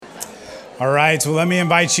All right, well, let me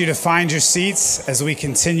invite you to find your seats as we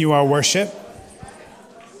continue our worship.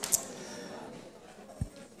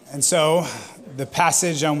 And so, the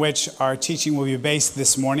passage on which our teaching will be based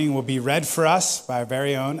this morning will be read for us by our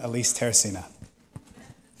very own Elise Teresina.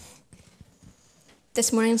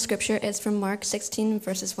 This morning's scripture is from Mark 16,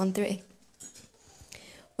 verses 1 through 8.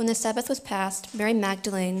 When the Sabbath was past, Mary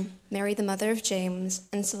Magdalene, Mary the mother of James,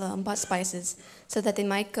 and Salome bought spices so that they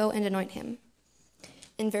might go and anoint him.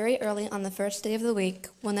 And very early on the first day of the week,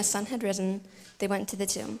 when the sun had risen, they went to the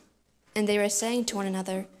tomb. And they were saying to one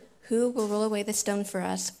another, "Who will roll away the stone for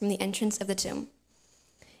us from the entrance of the tomb?"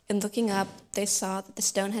 And looking up, they saw that the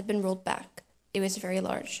stone had been rolled back. It was very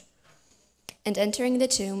large. And entering the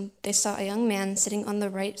tomb, they saw a young man sitting on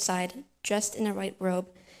the right side, dressed in a white robe,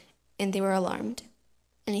 and they were alarmed.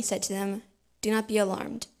 And he said to them, "Do not be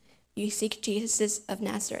alarmed. You seek Jesus of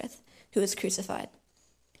Nazareth, who was crucified.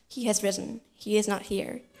 He has risen. He is not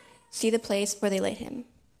here. See the place where they laid him.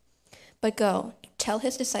 But go, tell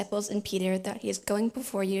his disciples and Peter that he is going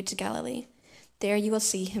before you to Galilee. There you will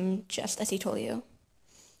see him just as he told you."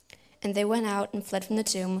 And they went out and fled from the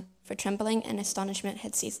tomb, for trembling and astonishment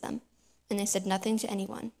had seized them. And they said nothing to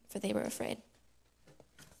anyone, for they were afraid.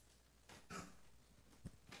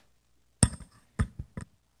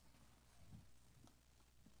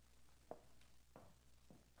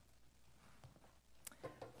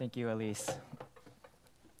 Thank you, Elise.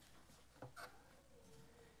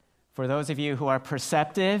 For those of you who are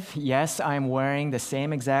perceptive, yes, I'm wearing the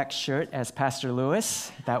same exact shirt as Pastor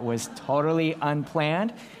Lewis. That was totally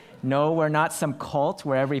unplanned. No, we're not some cult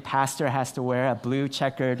where every pastor has to wear a blue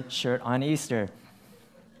checkered shirt on Easter.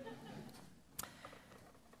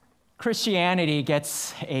 Christianity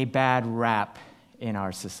gets a bad rap in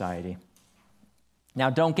our society. Now,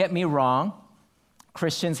 don't get me wrong.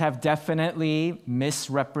 Christians have definitely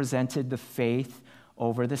misrepresented the faith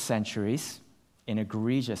over the centuries in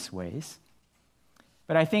egregious ways.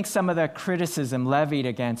 But I think some of the criticism levied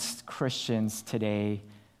against Christians today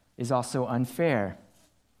is also unfair.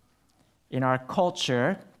 In our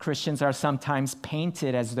culture, Christians are sometimes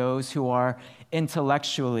painted as those who are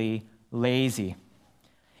intellectually lazy.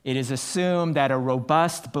 It is assumed that a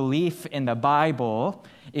robust belief in the Bible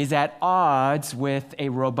is at odds with a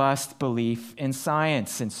robust belief in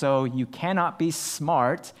science. And so you cannot be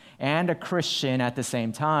smart and a Christian at the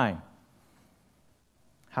same time.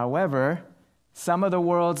 However, some of the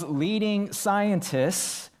world's leading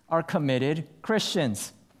scientists are committed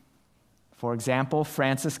Christians. For example,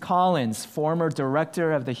 Francis Collins, former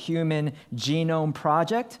director of the Human Genome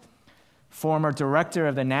Project, former director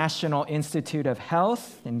of the National Institute of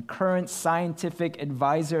Health, and current scientific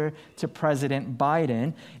advisor to President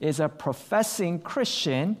Biden, is a professing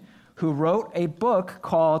Christian who wrote a book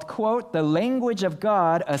called, quote, "The Language of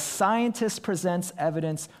God, a Scientist Presents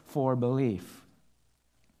Evidence for Belief."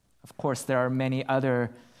 Of course, there are many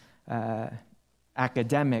other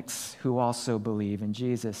academics who also believe in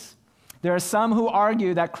Jesus. There are some who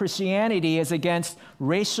argue that Christianity is against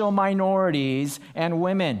racial minorities and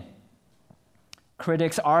women.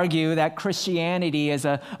 Critics argue that Christianity is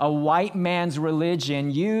a white man's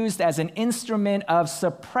religion used as an instrument of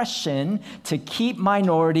suppression to keep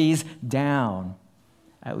minorities down.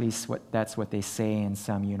 At least that's what they say in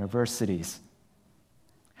some universities.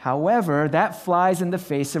 However, that flies in the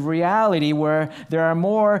face of reality where there are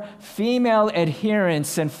more female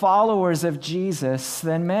adherents and followers of Jesus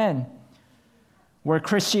than men, where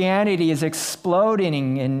Christianity is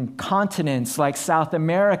exploding in continents like South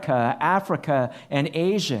America, Africa, and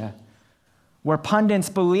Asia, where pundits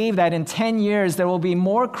believe that in 10 years there will be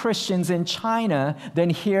more Christians in China than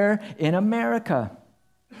here in America.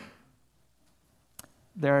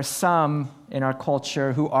 There are some in our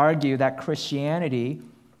culture who argue that Christianity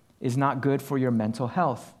is not good for your mental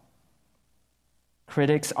health.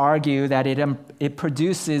 Critics argue that it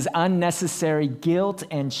produces unnecessary guilt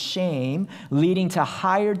and shame, leading to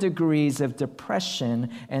higher degrees of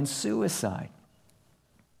depression and suicide.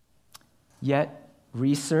 Yet,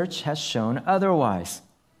 research has shown otherwise.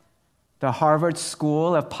 The Harvard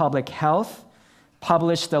School of Public Health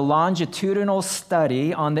published a longitudinal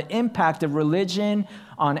study on the impact of religion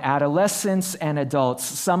on adolescents and adults.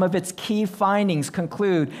 Some of its key findings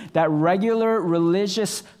conclude that regular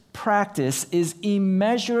religious practice is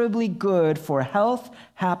immeasurably good for health,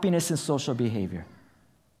 happiness, and social behavior.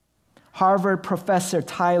 Harvard professor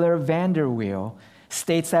Tyler Vanderweel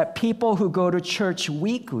states that people who go to church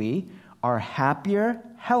weekly are happier,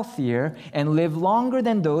 healthier, and live longer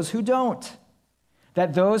than those who don't.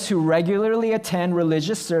 that those who regularly attend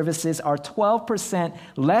religious services are 12%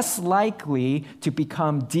 less likely to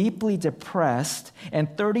become deeply depressed and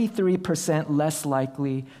 33% less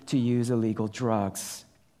likely to use illegal drugs.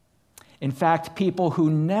 In fact, people who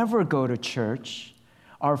never go to church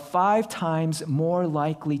are 5 times more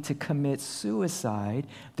likely to commit suicide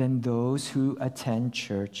than those who attend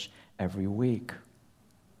church every week.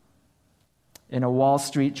 In a Wall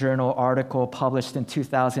Street Journal article published in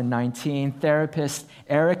 2019, therapist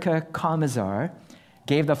Erica Kamazar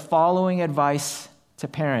gave the following advice to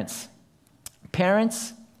parents.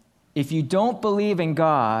 Parents, if you don't believe in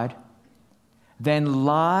God, then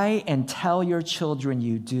lie and tell your children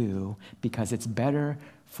you do, because it's better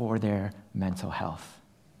for their mental health.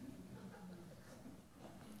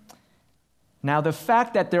 Now, the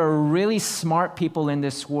fact that there are really smart people in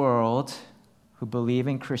this world who believe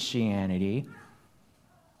in Christianity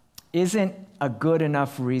isn't a good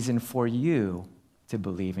enough reason for you to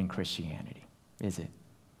believe in Christianity, is it?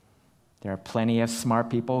 There are plenty of smart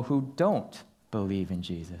people who don't believe in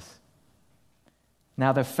Jesus.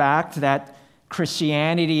 Now, the fact that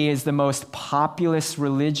Christianity is the most populous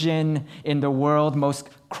religion in the world, most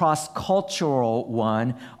cross-cultural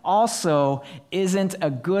one, also isn't a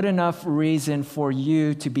good enough reason for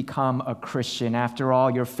you to become a Christian. After all,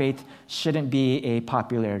 your faith shouldn't be a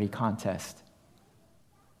popularity contest.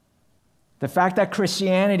 The fact that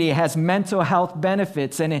Christianity has mental health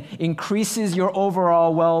benefits and it increases your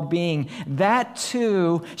overall well-being, that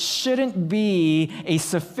too shouldn't be a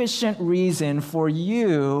sufficient reason for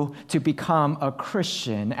you to become a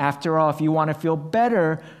Christian. After all, if you want to feel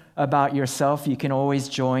better about yourself, you can always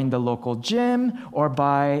join the local gym or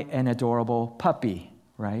buy an adorable puppy,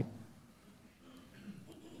 right?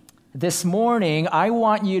 This morning, I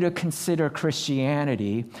want you to consider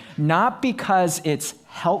Christianity not because it's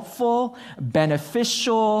helpful,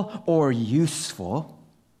 beneficial, or useful,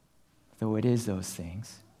 though it is those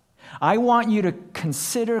things. I want you to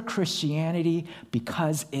consider Christianity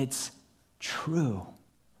because it's true.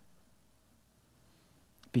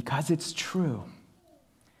 Because it's true.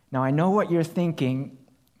 Now, I know what you're thinking.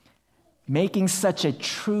 Making such a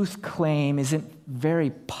truth claim isn't very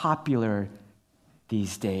popular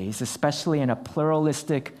these days, especially in a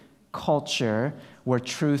pluralistic culture where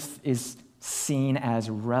truth is seen as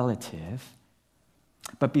relative.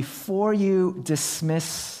 But before you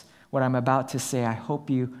dismiss what I'm about to say, I hope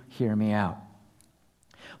you hear me out.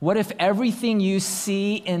 What if everything you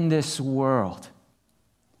see in this world,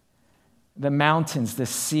 the mountains, the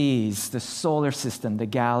seas, the solar system, the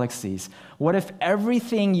galaxies, what if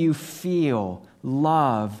everything you feel,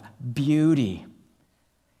 love, beauty,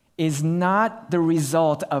 is not the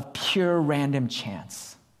result of pure random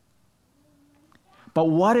chance? But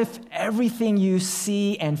what if everything you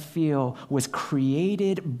see and feel was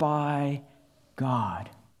created by God?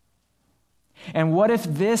 And what if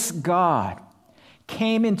this God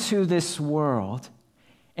came into this world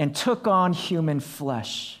and took on human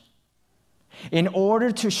flesh in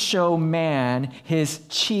order to show man, his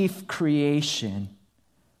chief creation,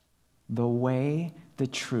 the way, the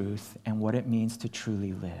truth, and what it means to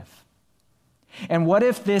truly live? And what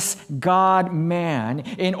if this God-man,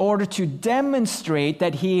 in order to demonstrate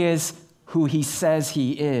that he is who he says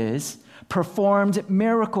he is, performed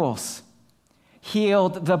miracles,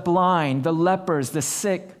 healed the blind, the lepers, the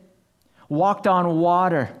sick, walked on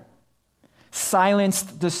water,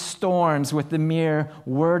 silenced the storms with the mere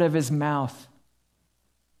word of his mouth,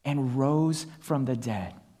 and rose from the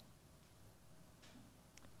dead?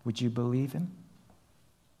 Would you believe him?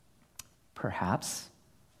 Perhaps.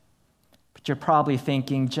 But you're probably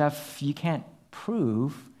thinking, Jeff, you can't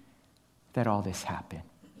prove that all this happened.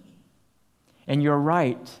 And you're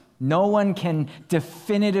right. No one can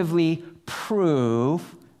definitively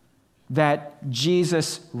prove that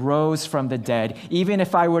Jesus rose from the dead. Even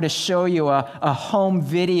if I were to show you a home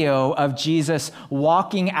video of Jesus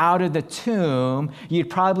walking out of the tomb, you'd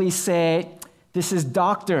probably say, this is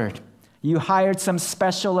doctored. You hired some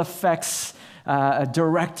special effects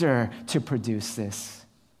director to produce this.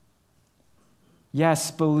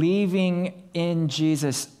 Yes, believing in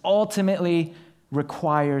Jesus ultimately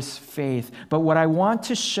requires faith. But what I want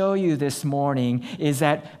to show you this morning is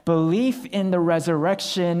that belief in the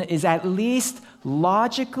resurrection is at least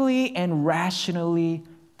logically and rationally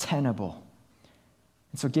tenable.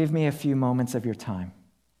 And so give me a few moments of your time.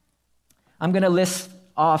 I'm going to list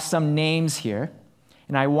off some names here,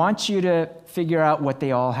 and I want you to figure out what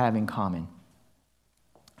they all have in common.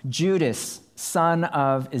 Judas, son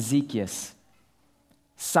of Ezekias.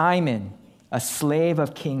 Simon, a slave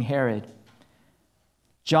of King Herod.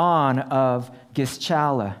 John of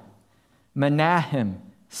Gischala. Menahem,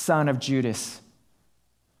 son of Judas.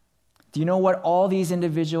 Do you know what all these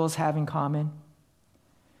individuals have in common?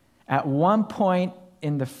 At one point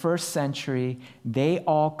in the first century, they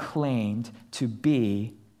all claimed to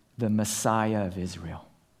be the Messiah of Israel.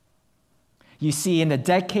 You see, in the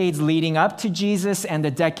decades leading up to Jesus and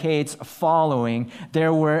the decades following,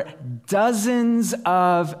 there were dozens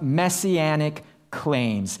of messianic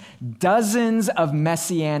claims, dozens of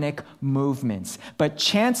messianic movements. But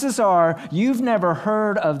chances are you've never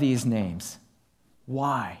heard of these names.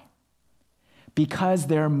 Why? Because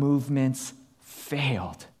their movements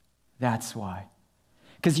failed. That's why.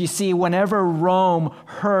 Because you see, whenever Rome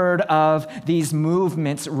heard of these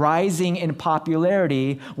movements rising in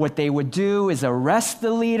popularity, what they would do is arrest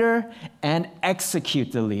the leader and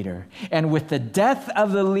execute the leader. And with the death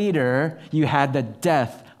of the leader, you had the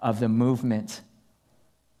death of the movement.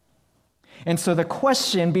 And so the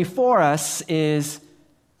question before us is,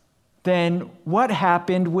 then what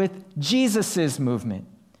happened with Jesus' movement?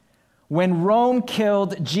 When Rome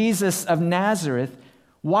killed Jesus of Nazareth,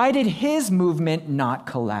 why did his movement not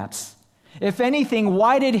collapse? If anything,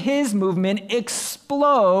 why did his movement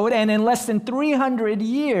explode and in less than 300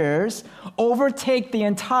 years overtake the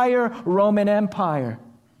entire Roman Empire?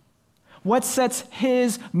 What sets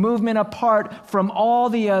his movement apart from all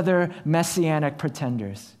the other messianic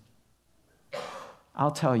pretenders?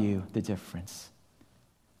 I'll tell you the difference.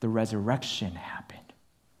 The resurrection happened.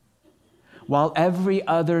 While every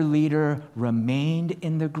other leader remained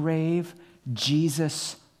in the grave,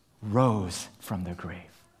 Jesus rose from the grave.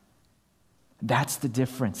 That's the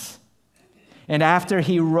difference. And after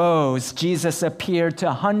he rose, Jesus appeared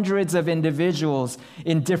to hundreds of individuals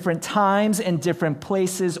in different times and different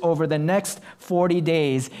places over the next 40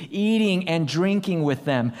 days, eating and drinking with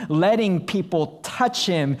them, letting people touch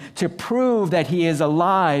him to prove that he is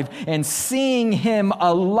alive, and seeing him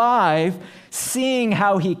alive, seeing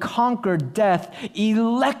how he conquered death,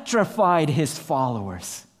 electrified his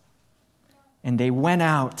followers. And they went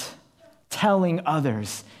out telling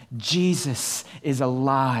others, Jesus is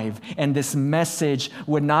alive. And this message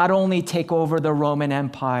would not only take over the Roman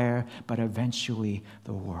Empire, but eventually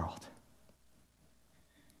the world.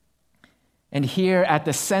 And here at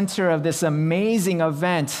the center of this amazing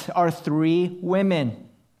event are three women: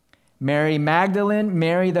 Mary Magdalene,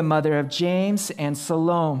 Mary the mother of James, and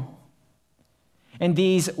Salome. And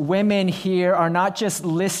these women here are not just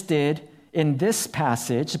listed in this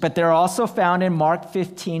passage, but they're also found in Mark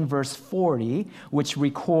 15, verse 40, which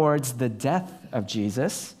records the death of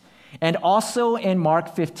Jesus, and also in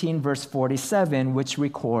Mark 15, verse 47, which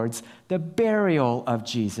records the burial of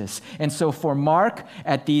Jesus. And so for Mark,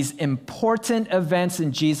 at these important events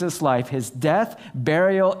in Jesus' life, his death,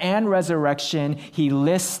 burial, and resurrection, he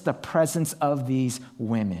lists the presence of these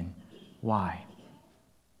women. Why?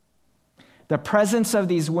 The presence of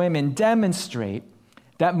these women demonstrate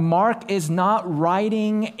that Mark is not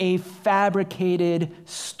writing a fabricated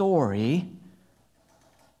story,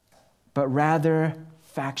 but rather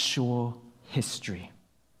factual history.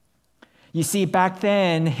 You see, back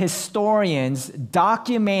then, historians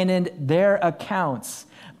documented their accounts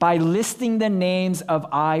by listing the names of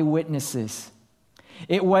eyewitnesses.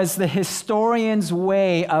 It was the historian's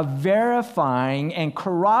way of verifying and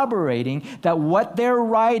corroborating that what they're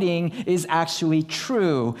writing is actually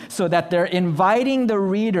true, so that they're inviting the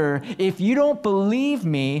reader, if you don't believe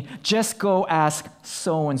me, just go ask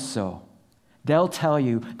so-and-so. They'll tell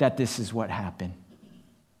you that this is what happened.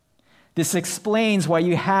 This explains why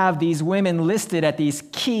you have these women listed at these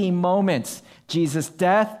key moments: Jesus'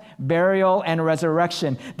 death, burial, and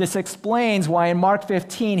resurrection. This explains why in Mark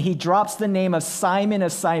 15, he drops the name of Simon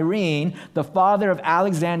of Cyrene, the father of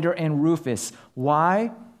Alexander and Rufus.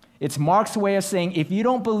 Why? It's Mark's way of saying, if you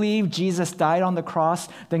don't believe Jesus died on the cross,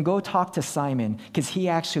 then go talk to Simon, because he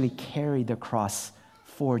actually carried the cross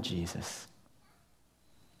for Jesus.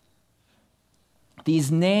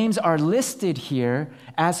 These names are listed here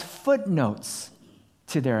as footnotes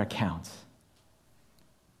to their accounts.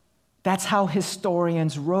 That's how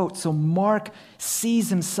historians wrote. So Mark sees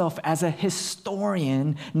himself as a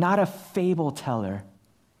historian, not a fable teller.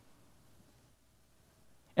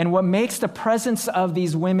 And what makes the presence of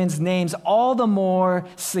these women's names all the more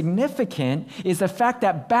significant is the fact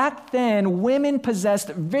that back then, women possessed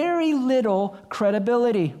very little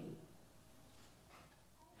credibility.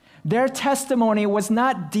 Their testimony was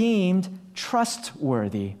not deemed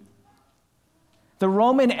trustworthy. The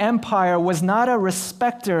Roman Empire was not a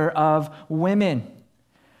respecter of women.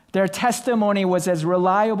 Their testimony was as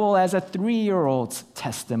reliable as a 3-year-old's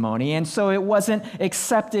testimony, and so it wasn't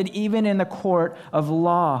accepted even in the court of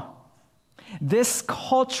law. This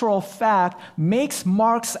cultural fact makes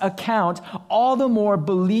Mark's account all the more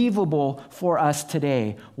believable for us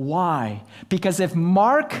today. Why? Because if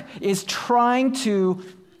Mark is trying to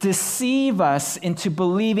deceive us into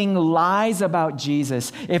believing lies about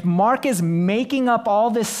Jesus, if Mark is making up all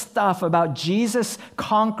this stuff about Jesus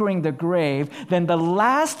conquering the grave, then the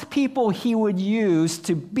last people he would use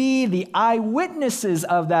to be the eyewitnesses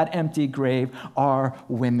of that empty grave are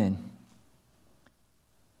women.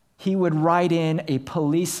 He would write in a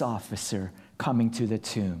police officer coming to the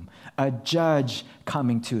tomb, a judge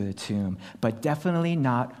coming to the tomb, but definitely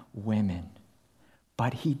not women.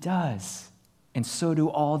 But he does. And so do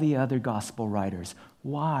all the other gospel writers.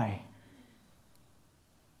 Why?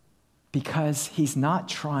 Because he's not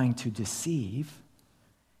trying to deceive.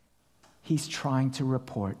 He's trying to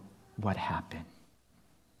report what happened.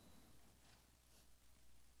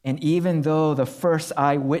 And even though the first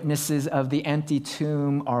eyewitnesses of the empty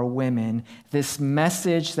tomb are women, this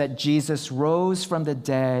message that Jesus rose from the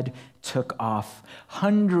dead took off.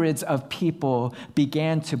 Hundreds of people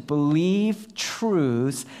began to believe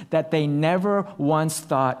truths that they never once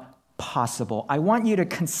thought possible. I want you to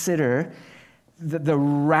consider the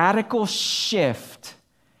radical shift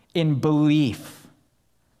in belief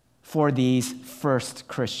for these first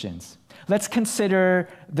Christians. Let's consider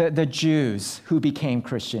the Jews who became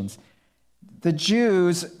Christians. The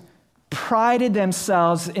Jews prided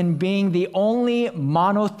themselves in being the only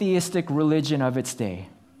monotheistic religion of its day.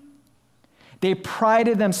 They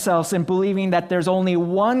prided themselves in believing that there's only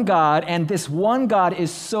one God, and this one God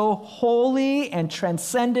is so holy and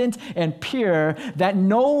transcendent and pure that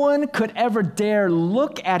no one could ever dare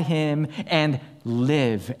look at him and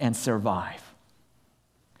live and survive.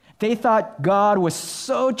 They thought God was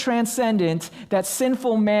so transcendent that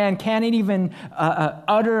sinful man can't even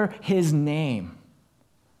utter his name.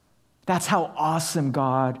 That's how awesome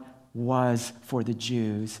God was for the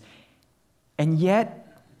Jews. And yet,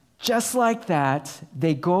 just like that,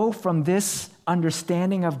 they go from this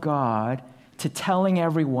understanding of God to telling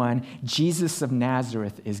everyone Jesus of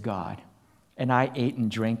Nazareth is God. And I ate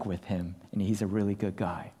and drank with him, and he's a really good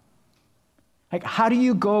guy. Like, how do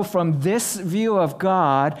you go from this view of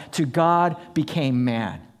God to God became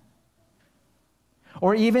man?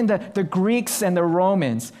 Or even the Greeks and the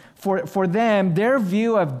Romans, for them, their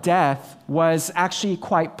view of death was actually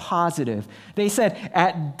quite positive. They said,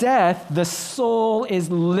 at death, the soul is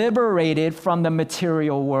liberated from the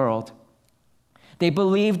material world. They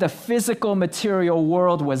believed the physical material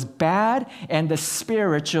world was bad and the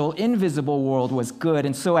spiritual, invisible world was good.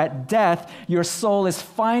 And so at death, your soul is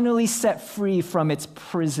finally set free from its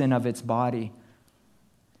prison of its body.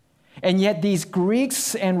 And yet these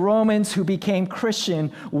Greeks and Romans who became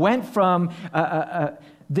Christian went from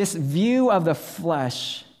this view of the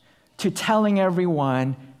flesh to telling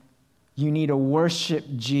everyone, you need to worship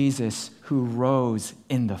Jesus who rose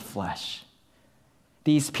in the flesh.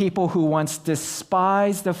 These people who once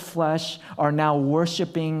despised the flesh are now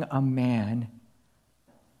worshiping a man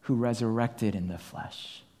who resurrected in the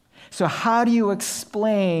flesh. So how do you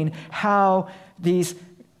explain how these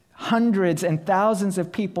hundreds and thousands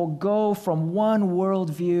of people go from one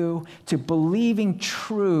worldview to believing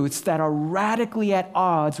truths that are radically at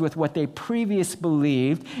odds with what they previously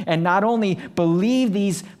believed, and not only believe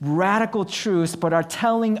these radical truths, but are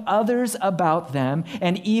telling others about them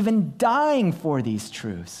and even dying for these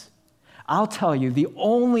truths? I'll tell you, the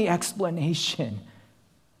only explanation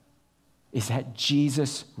is that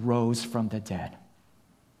Jesus rose from the dead.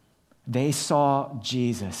 They saw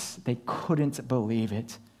Jesus. They couldn't believe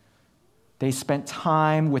it. They spent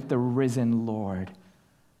time with the risen Lord,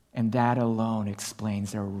 and that alone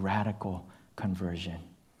explains their radical conversion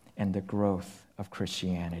and the growth of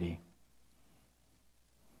Christianity.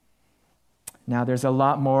 Now, there's a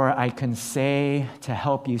lot more I can say to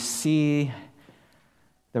help you see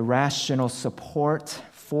the rational support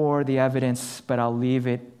for the evidence, but I'll leave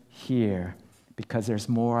it here because there's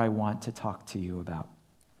more I want to talk to you about.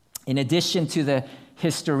 In addition to the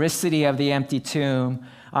historicity of the empty tomb,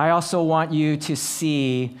 I also want you to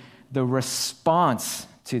see the response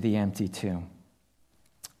to the empty tomb.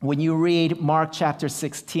 When you read Mark chapter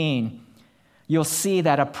 16, you'll see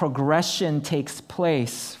that a progression takes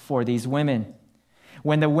place for these women.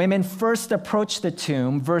 When the women first approached the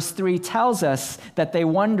tomb, verse 3 tells us that they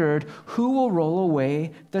wondered, who will roll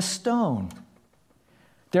away the stone?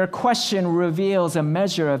 Their question reveals a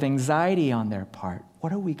measure of anxiety on their part.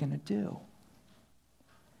 What are we going to do?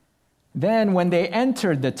 Then when they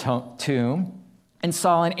entered the tomb and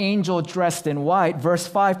saw an angel dressed in white, verse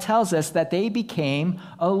 5 tells us that they became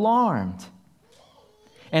alarmed.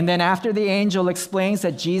 And then after the angel explains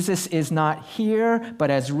that Jesus is not here, but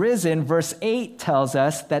has risen, verse 8 tells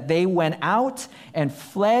us that they went out and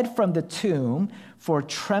fled from the tomb, for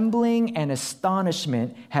trembling and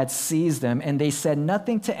astonishment had seized them, and they said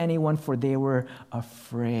nothing to anyone, for they were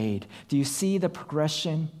afraid. Do you see the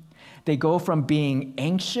progression? They go from being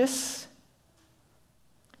anxious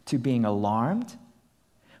to being alarmed,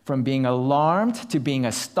 from being alarmed to being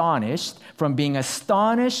astonished, from being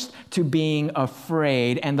astonished to being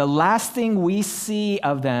afraid. And the last thing we see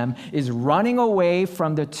of them is running away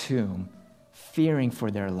from the tomb, fearing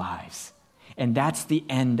for their lives. And that's the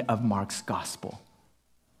end of Mark's gospel.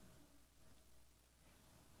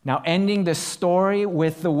 Now, ending the story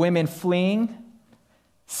with the women fleeing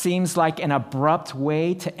seems like an abrupt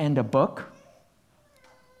way to end a book.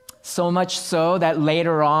 So much so that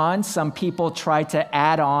later on, some people try to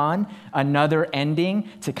add on another ending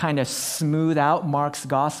to kind of smooth out Mark's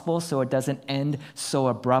gospel so it doesn't end so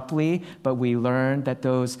abruptly, but we learn that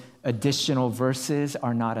those additional verses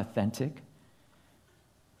are not authentic.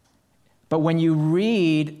 But when you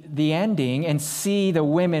read the ending and see the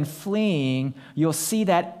women fleeing, you'll see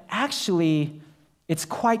that actually it's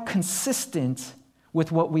quite consistent with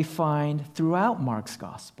what we find throughout Mark's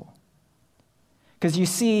gospel. Because you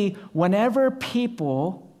see, whenever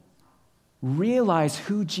people realize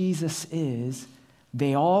who Jesus is,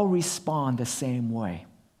 they all respond the same way.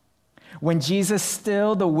 When Jesus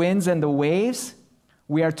stilled the winds and the waves,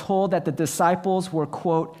 we are told that the disciples were,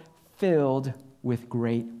 quote, filled with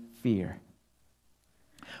great fear.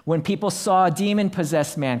 When people saw a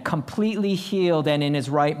demon-possessed man completely healed and in his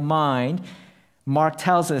right mind, Mark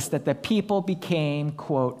tells us that the people became,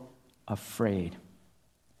 quote, afraid.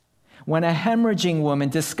 When a hemorrhaging woman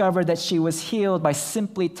discovered that she was healed by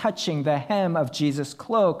simply touching the hem of Jesus'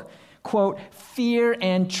 cloak, quote, fear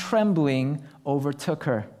and trembling overtook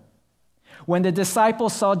her. When the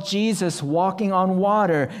disciples saw Jesus walking on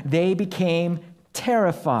water, they became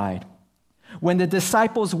terrified. When the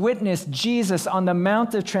disciples witnessed Jesus on the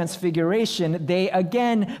Mount of Transfiguration, they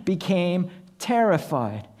again became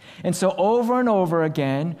terrified. And so over and over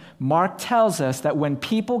again, Mark tells us that when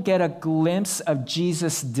people get a glimpse of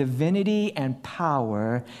Jesus' divinity and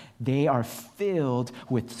power, they are filled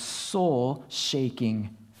with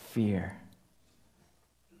soul-shaking fear.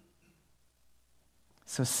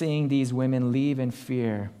 So seeing these women leave in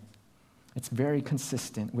fear, it's very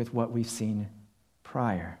consistent with what we've seen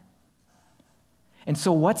prior. And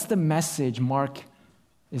so what's the message Mark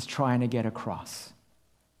is trying to get across?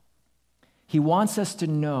 He wants us to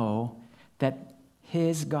know that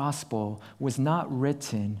his gospel was not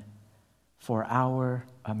written for our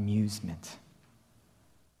amusement.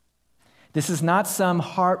 This is not some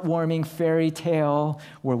heartwarming fairy tale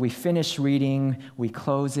where we finish reading, we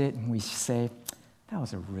close it, and we say, that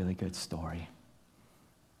was a really good story.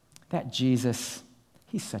 That Jesus,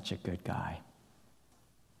 he's such a good guy.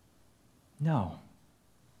 No.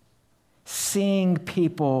 Seeing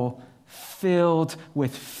people filled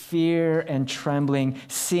with fear and trembling,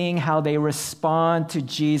 seeing how they respond to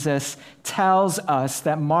Jesus, tells us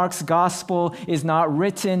that Mark's gospel is not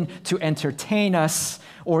written to entertain us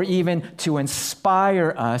or even to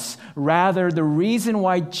inspire us. Rather, the reason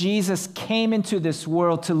why Jesus came into this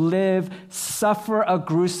world to live, suffer a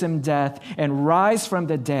gruesome death, and rise from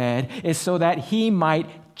the dead is so that he might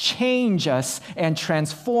change us and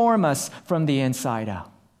transform us from the inside out.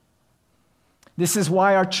 This is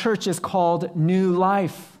why our church is called New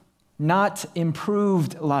Life, not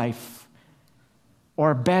Improved Life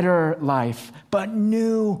or Better Life, but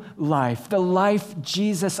New Life. The life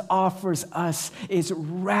Jesus offers us is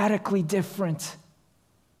radically different.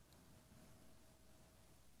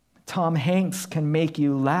 Tom Hanks can make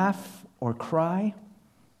you laugh or cry.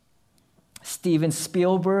 Steven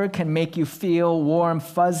Spielberg can make you feel warm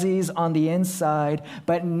fuzzies on the inside,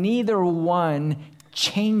 but neither one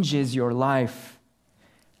changes your life.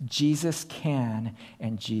 Jesus can,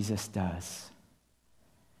 and Jesus does.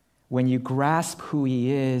 When you grasp who he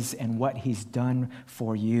is and what he's done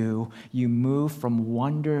for you, you move from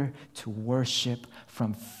wonder to worship,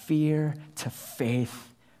 from fear to faith,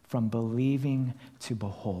 from believing to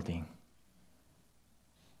beholding.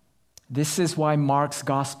 This is why Mark's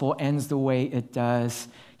gospel ends the way it does.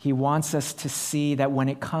 He wants us to see that when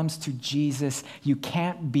it comes to Jesus, you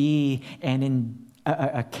can't be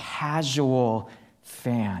a casual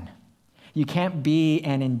fan. You can't be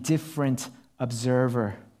an indifferent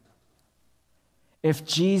observer. If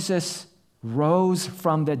Jesus rose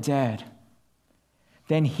from the dead,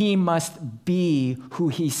 then he must be who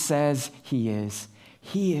he says he is.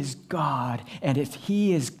 He is God, and if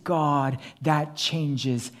he is God, that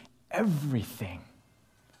changes everything.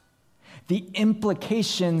 The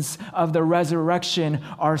implications of the resurrection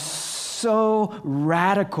are so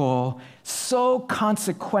radical, so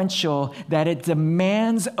consequential, that it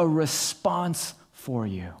demands a response from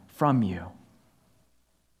you.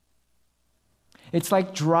 It's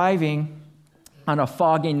like driving on a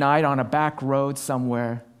foggy night on a back road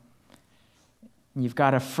somewhere. You've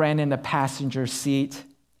got a friend in the passenger seat,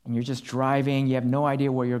 and you're just driving. You have no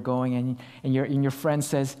idea where you're going, and your friend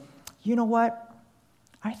says, "You know what?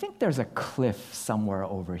 I think there's a cliff somewhere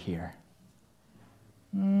over here."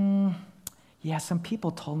 Yeah, some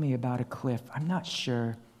people told me about a cliff. I'm not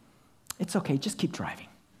sure. It's okay, just keep driving.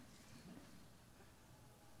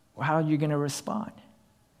 Well, how are you going to respond?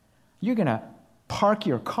 You're going to park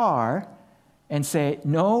your car and say,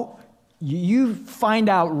 "No, you find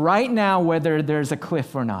out right now whether there's a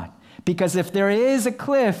cliff or not. Because if there is a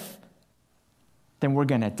cliff, then we're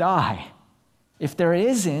going to die. If there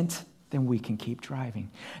isn't, then we can keep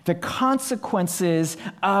driving." The consequences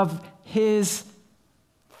of his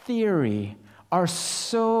theory are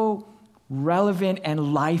so relevant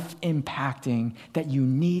and life-impacting that you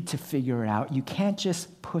need to figure it out. You can't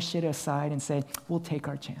just push it aside and say, "We'll take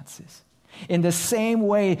our chances." In the same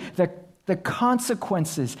way, the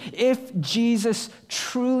consequences, if Jesus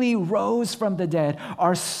truly rose from the dead,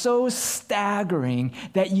 are so staggering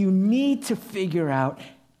that you need to figure out,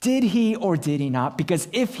 did he or did he not? Because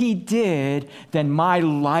if he did, then my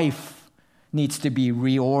life needs to be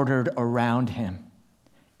reordered around him.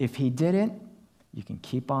 If he didn't, you can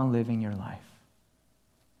keep on living your life.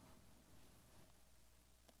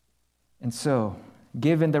 And so,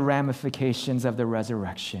 given the ramifications of the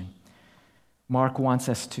resurrection, Mark wants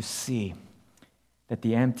us to see that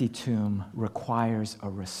the empty tomb requires a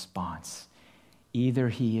response. Either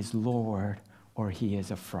he is Lord or he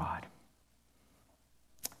is a fraud.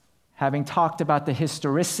 Having talked about the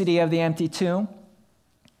historicity of the empty tomb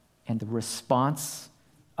and the response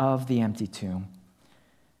of the empty tomb,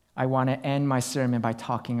 I want to end my sermon by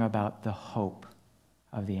talking about the hope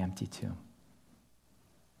of the empty tomb.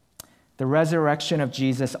 The resurrection of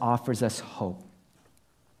Jesus offers us hope.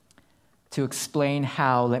 To explain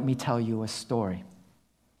how, let me tell you a story.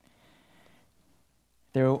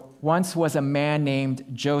 There once was a man named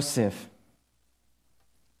Joseph.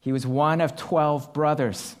 He was one of 12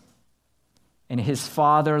 brothers, and his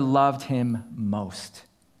father loved him most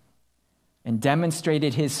and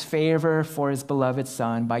demonstrated his favor for his beloved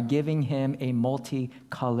son by giving him a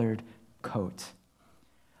multicolored coat.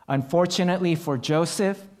 Unfortunately for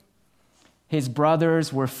Joseph, his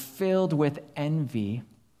brothers were filled with envy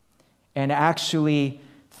and actually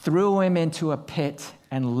threw him into a pit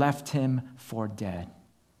and left him for dead.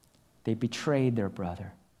 They betrayed their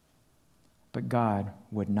brother, but God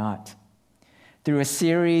would not. Through a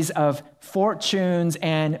series of fortunes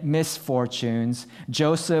and misfortunes,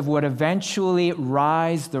 Joseph would eventually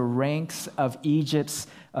rise the ranks of Egypt's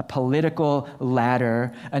political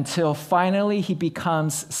ladder until finally he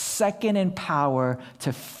becomes second in power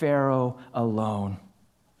to Pharaoh alone.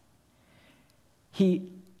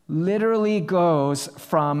 He literally goes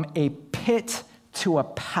from a pit to a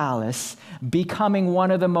palace, becoming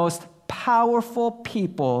one of the most powerful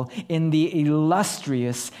people in the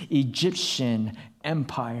illustrious Egyptian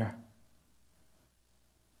empire.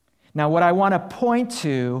 Now, what I want to point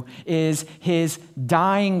to is his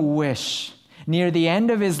dying wish. Near the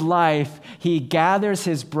end of his life, he gathers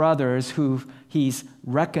his brothers who he's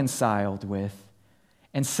reconciled with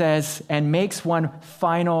and makes one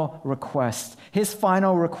final request. His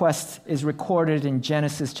final request is recorded in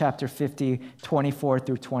Genesis chapter 50, 24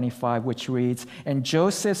 through 25, which reads, "And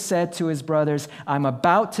Joseph said to his brothers, 'I'm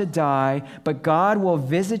about to die, but God will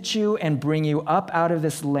visit you and bring you up out of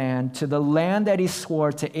this land to the land that he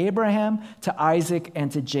swore to Abraham, to Isaac,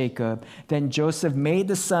 and to Jacob.' Then Joseph made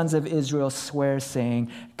the sons of Israel swear, saying,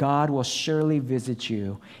 'God will surely visit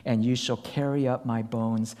you, and you shall carry up my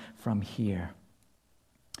bones from here.'"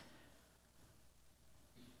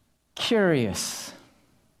 Curious.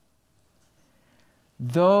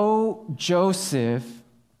 Though Joseph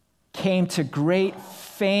came to great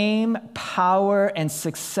fame, power, and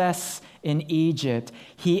success in Egypt,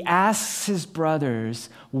 he asks his brothers,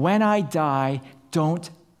 "When I die, don't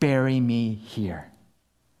bury me here.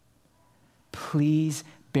 Please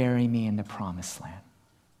bury me in the promised land."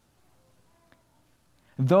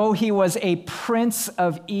 Though he was a prince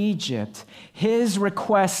of Egypt, his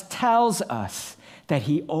request tells us that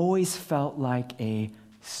he always felt like a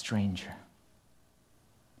stranger.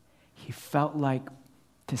 He felt like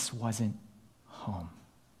this wasn't home.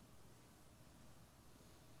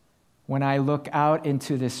 When I look out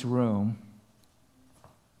into this room,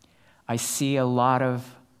 I see a lot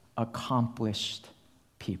of accomplished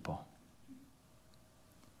people.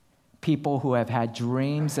 People who have had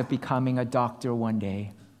dreams of becoming a doctor one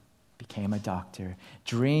day became a doctor,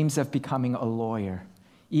 dreams of becoming a lawyer,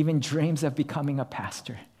 even dreams of becoming a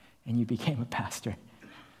pastor, and you became a pastor.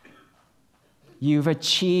 You've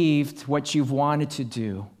achieved what you've wanted to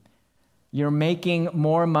do. You're making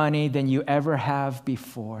more money than you ever have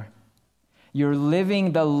before. You're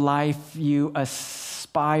living the life you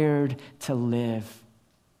aspired to live.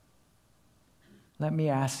 Let me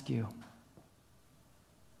ask you,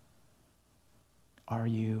 are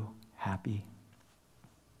you happy?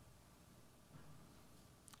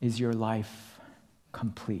 Is your life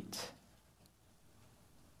complete?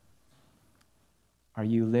 Are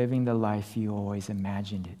you living the life you always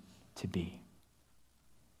imagined it to be?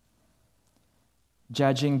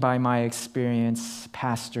 Judging by my experience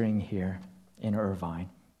pastoring here in Irvine,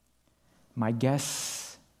 my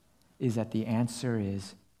guess is that the answer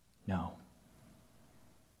is no.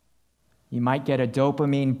 You might get a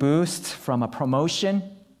dopamine boost from a promotion,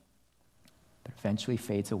 but eventually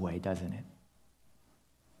fades away, doesn't it?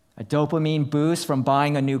 A dopamine boost from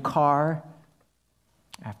buying a new car.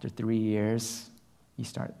 After 3 years, you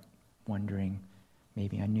start wondering,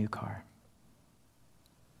 maybe a new car.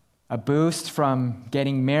 A boost from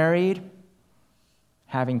getting married,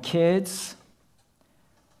 having kids,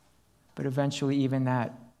 but eventually even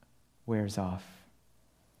that wears off.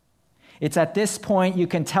 It's at this point you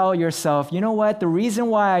can tell yourself, you know what, the reason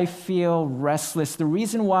why I feel restless, the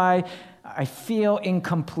reason why I feel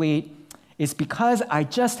incomplete is because I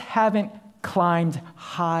just haven't climbed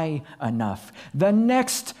high enough. The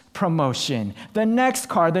next promotion, the next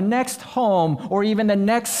car, the next home, or even the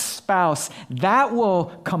next spouse, that will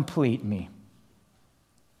complete me.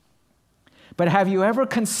 But have you ever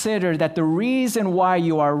considered that the reason why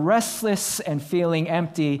you are restless and feeling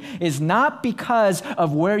empty is not because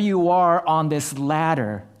of where you are on this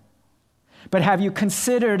ladder, but have you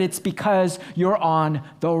considered it's because you're on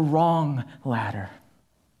the wrong ladder?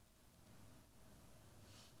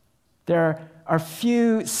 There are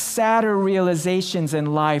few sadder realizations in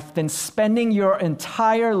life than spending your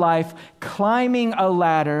entire life climbing a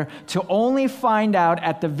ladder to only find out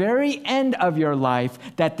at the very end of your life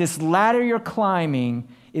that this ladder you're climbing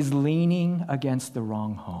is leaning against the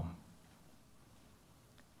wrong home.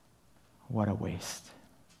 What a waste.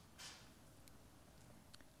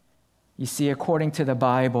 You see, according to the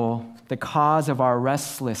Bible, the cause of our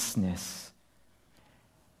restlessness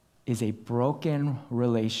is a broken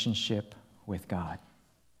relationship with God.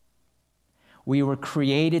 We were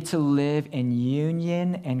created to live in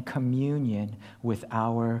union and communion with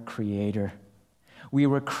our Creator. We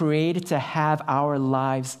were created to have our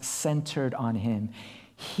lives centered on Him.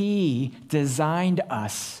 He designed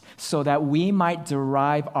us so that we might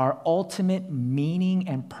derive our ultimate meaning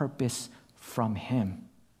and purpose from Him.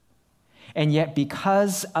 And yet,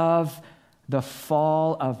 because of the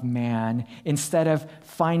fall of man, instead of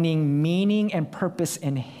finding meaning and purpose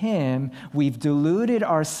in Him, we've deluded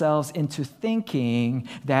ourselves into thinking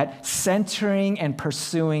that centering and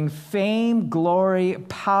pursuing fame, glory,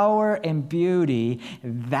 power, and beauty,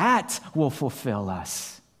 that will fulfill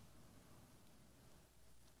us.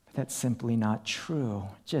 But that's simply not true.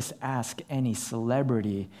 Just ask any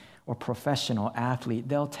celebrity or professional athlete.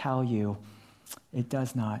 They'll tell you it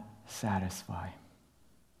does not satisfy.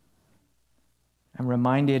 I'm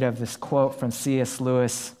reminded of this quote from C.S.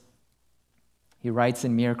 Lewis. He writes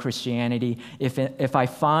in Mere Christianity, if I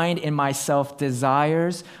find in myself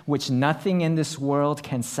desires which nothing in this world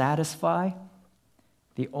can satisfy,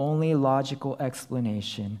 the only logical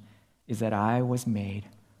explanation is that I was made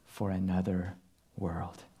for another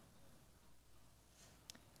world.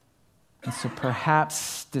 And so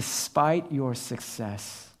perhaps despite your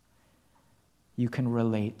success, you can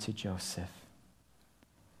relate to Joseph.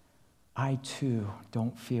 I too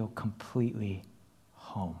don't feel completely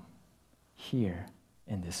home here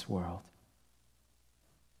in this world.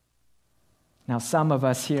 Now, some of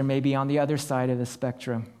us here may be on the other side of the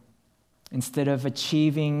spectrum. Instead of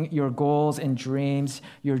achieving your goals and dreams,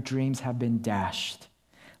 your dreams have been dashed.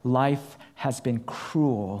 Life has been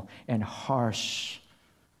cruel and harsh.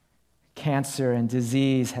 Cancer and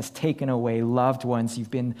disease has taken away loved ones.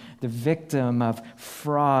 You've been the victim of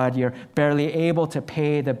fraud. You're barely able to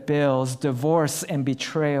pay the bills. Divorce and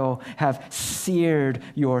betrayal have seared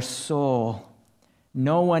your soul.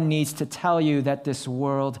 No one needs to tell you that this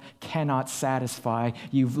world cannot satisfy.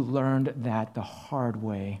 You've learned that the hard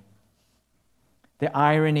way. The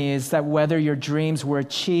irony is that whether your dreams were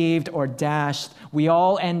achieved or dashed, we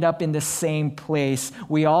all end up in the same place.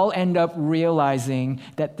 We all end up realizing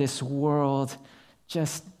that this world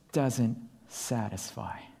just doesn't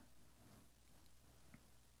satisfy.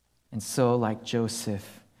 And so, like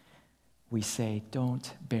Joseph, we say,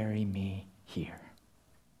 "Don't bury me here."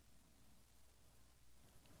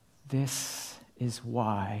 This is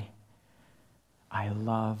why I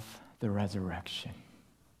love the resurrection.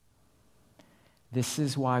 This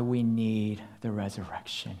is why we need the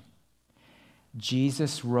resurrection.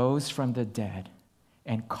 Jesus rose from the dead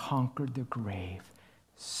and conquered the grave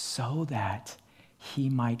so that he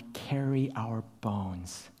might carry our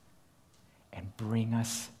bones and bring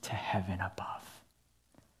us to heaven above,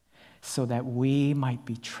 so that we might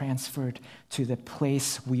be transferred to the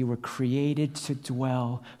place we were created to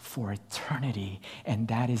dwell for eternity, and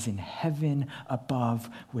that is in heaven above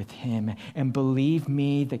with him. And believe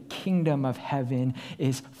me, the kingdom of heaven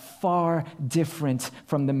is far different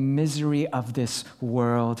from the misery of this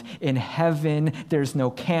world. In heaven, there's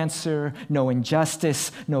no cancer, no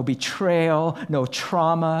injustice, no betrayal, no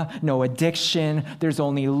trauma, no addiction. There's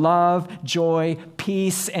only love, joy,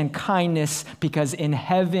 peace, and kindness, because in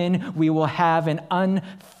heaven, we will have an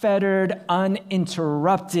unfettered,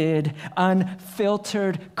 uninterrupted,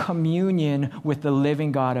 unfiltered communion with the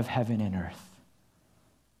living God of heaven and earth.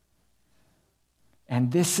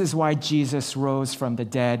 And this is why Jesus rose from the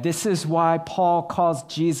dead. This is why Paul calls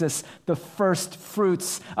Jesus the first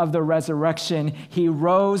fruits of the resurrection. He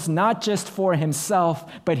rose not just for himself,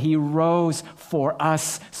 but he rose for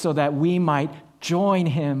us so that we might join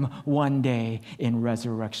him one day in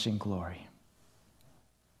resurrection glory.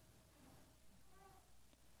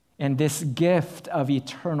 And this gift of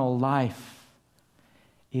eternal life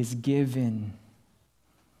is given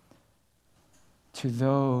to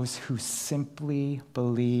those who simply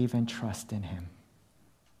believe and trust in him.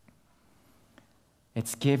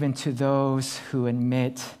 It's given to those who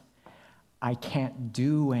admit, I can't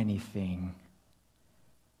do anything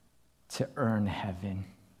to earn heaven.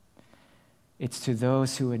 It's to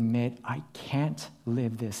those who admit, I can't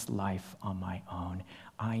live this life on my own.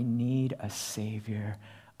 I need a Savior.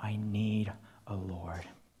 I need a Lord.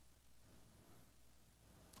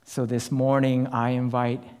 So this morning, I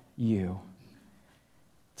invite you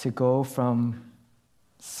to go from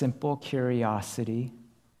simple curiosity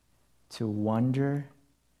to wonder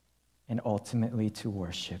and ultimately to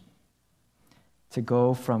worship. To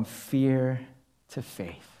go from fear to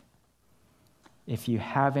faith. If you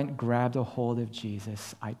haven't grabbed a hold of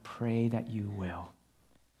Jesus, I pray that you will.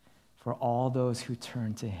 For all those who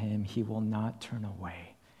turn to him, he will not turn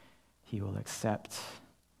away. He will accept,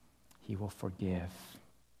 he will forgive,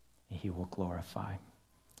 and he will glorify.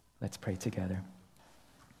 Let's pray together.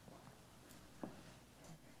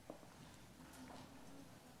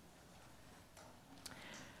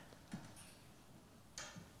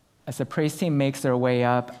 As the praise team makes their way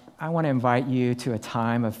up, I want to invite you to a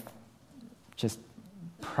time of just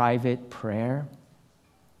private prayer.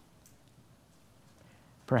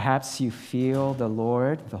 Perhaps you feel the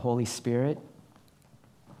Lord, the Holy Spirit,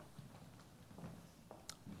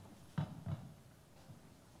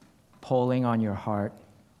 pulling on your heart,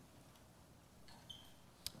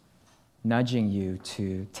 nudging you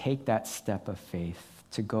to take that step of faith,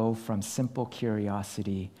 to go from simple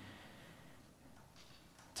curiosity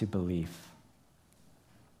to belief.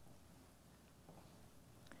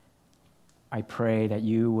 I pray that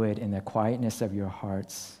you would, in the quietness of your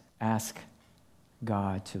hearts, ask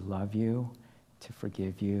God to love you, to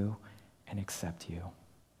forgive you, and accept you.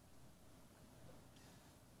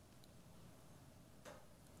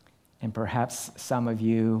 And perhaps some of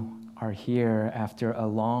you are here after a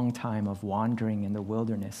long time of wandering in the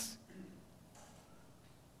wilderness.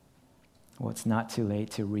 Well, it's not too late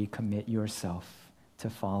to recommit yourself to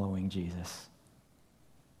following Jesus.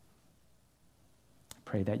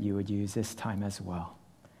 Pray that you would use this time as well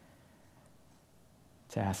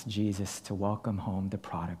to ask Jesus to welcome home the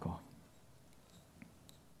prodigal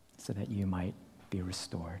so that you might be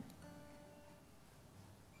restored.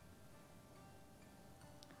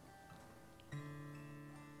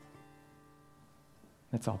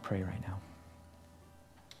 Let's all pray right now.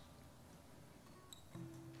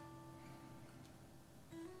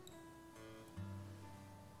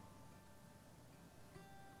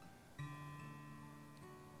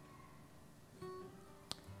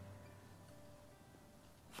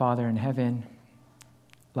 Father in heaven,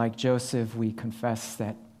 like Joseph, we confess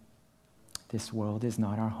that this world is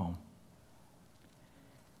not our home.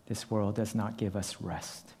 This world does not give us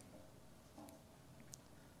rest.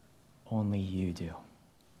 Only you do.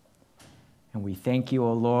 And we thank you,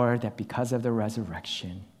 O Lord, that because of the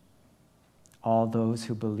resurrection, all those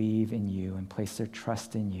who believe in you and place their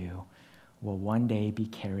trust in you will one day be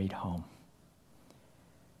carried home.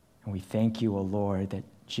 And we thank you, O Lord, that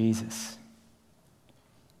Jesus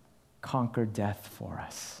conquered death for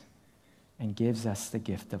us and gives us the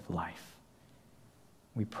gift of life.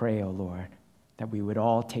 We pray, O Lord, that we would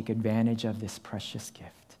all take advantage of this precious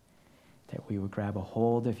gift, that we would grab a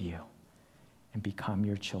hold of you and become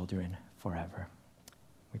your children forever.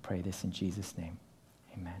 We pray this in Jesus' name.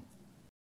 Amen.